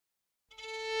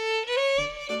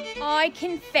I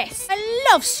confess, I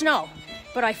love snow,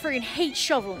 but I friggin' hate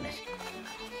shoveling it.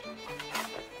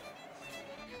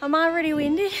 I'm already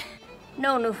winded.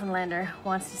 No Newfoundlander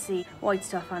wants to see white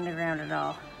stuff on the ground at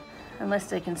all, unless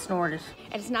they can snort it.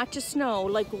 And it's not just snow,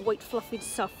 like white fluffy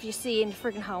stuff you see in the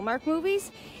friggin' Hallmark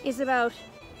movies. It's about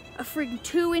a friggin'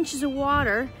 2 inches of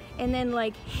water and then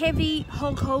like heavy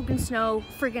Hulk Hogan snow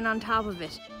friggin' on top of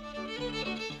it.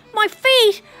 My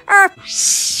feet are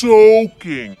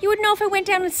soaking. You would know if I went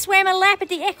down and swam a lap at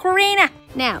the Equarina.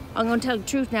 Now, I'm going to tell the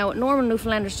truth now. What normal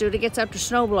Newfoundlanders do, they gets out their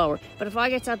snowblower. But if I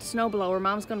gets out the snowblower,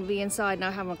 Mom's going to be inside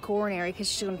now having a coronary because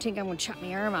she's going to think I'm going to chop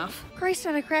my arm off. Christ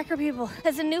on a cracker, people.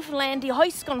 Because in Newfoundland, the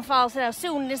ice is going to fall now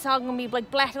soon. This is all going to be like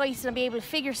black ice and I'll be able to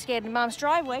figure skate in Mom's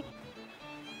driveway.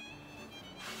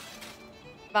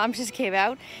 Mom just came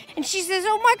out and she says,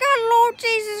 oh my God, Lord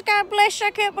Jesus, God bless you.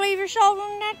 I can't believe you're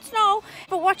shoveling that snow.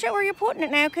 But watch out where you're putting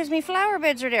it now because my flower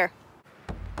beds are there.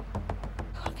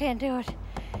 I can't do it.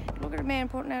 Look at the man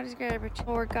putting out his garbage.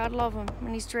 Lord God love him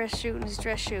in his dress suit and his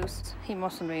dress shoes. He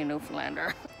mustn't be a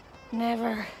Newfoundlander.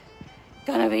 Never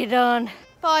gonna be done.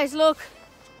 Guys, look,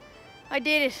 I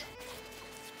did it.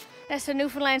 That's a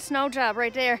Newfoundland snow job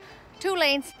right there. 2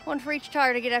 lanes, 1 for each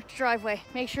tire to get out the driveway.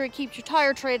 Make sure you keep your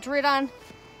tire treads right on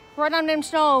them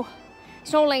snow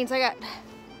lanes. I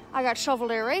got shovel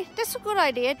there, right? That's a good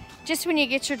idea. Just when you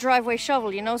get your driveway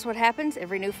shoveled, you know what happens?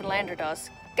 Every Newfoundlander does.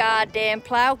 Goddamn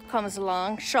plow comes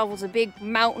along, shovels a big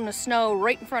mountain of snow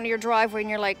right in front of your driveway, and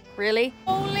you're like, really?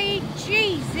 Holy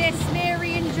Jesus,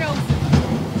 Mary and Joseph.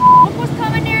 Look what's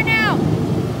coming there now.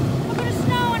 Look at the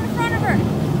snow in front of her.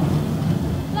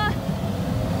 Look,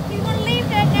 he's gonna leave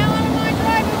that now on my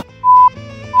driveway.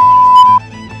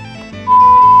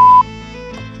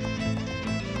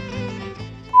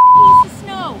 Piece of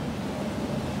snow.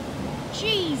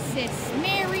 Jesus,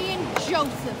 Mary and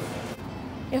Joseph.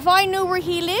 If I knew where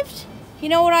he lived, you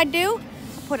know what I'd do?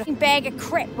 I'd put a bag of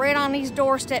crap right on his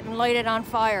doorstep and light it on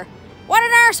fire. What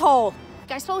an arsehole!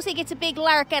 I suppose he gets a big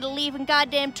lark out of leaving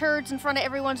goddamn turds in front of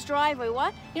everyone's driveway,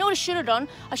 what? You know what I should have done?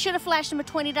 I should have flashed him a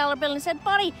 $20 bill and said,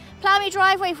 buddy, plow me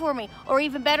driveway for me. Or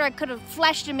even better, I could have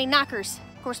flashed him me knockers.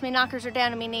 Of course, my knockers are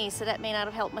down to my knees, so that may not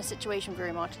have helped my situation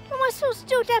very much. What am I supposed to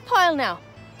do with that pile now?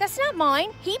 That's not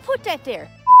mine. He put that there.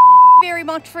 Very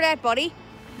much for that, buddy.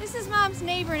 This is Mom's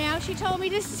neighbor now. She told me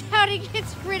this is how he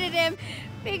gets rid of them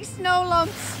big snow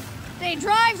lumps. They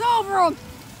drives over them.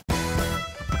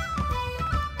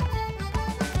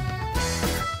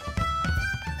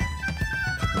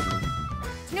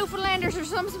 Newfoundlanders are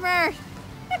some smart.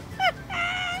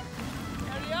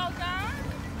 Are they all gone?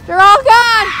 They're all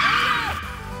gone.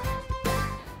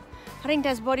 I think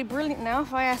that's bloody brilliant now,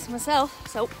 if I ask myself.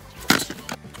 So.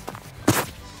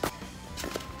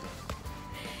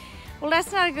 Well,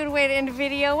 that's not a good way to end the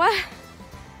video, what?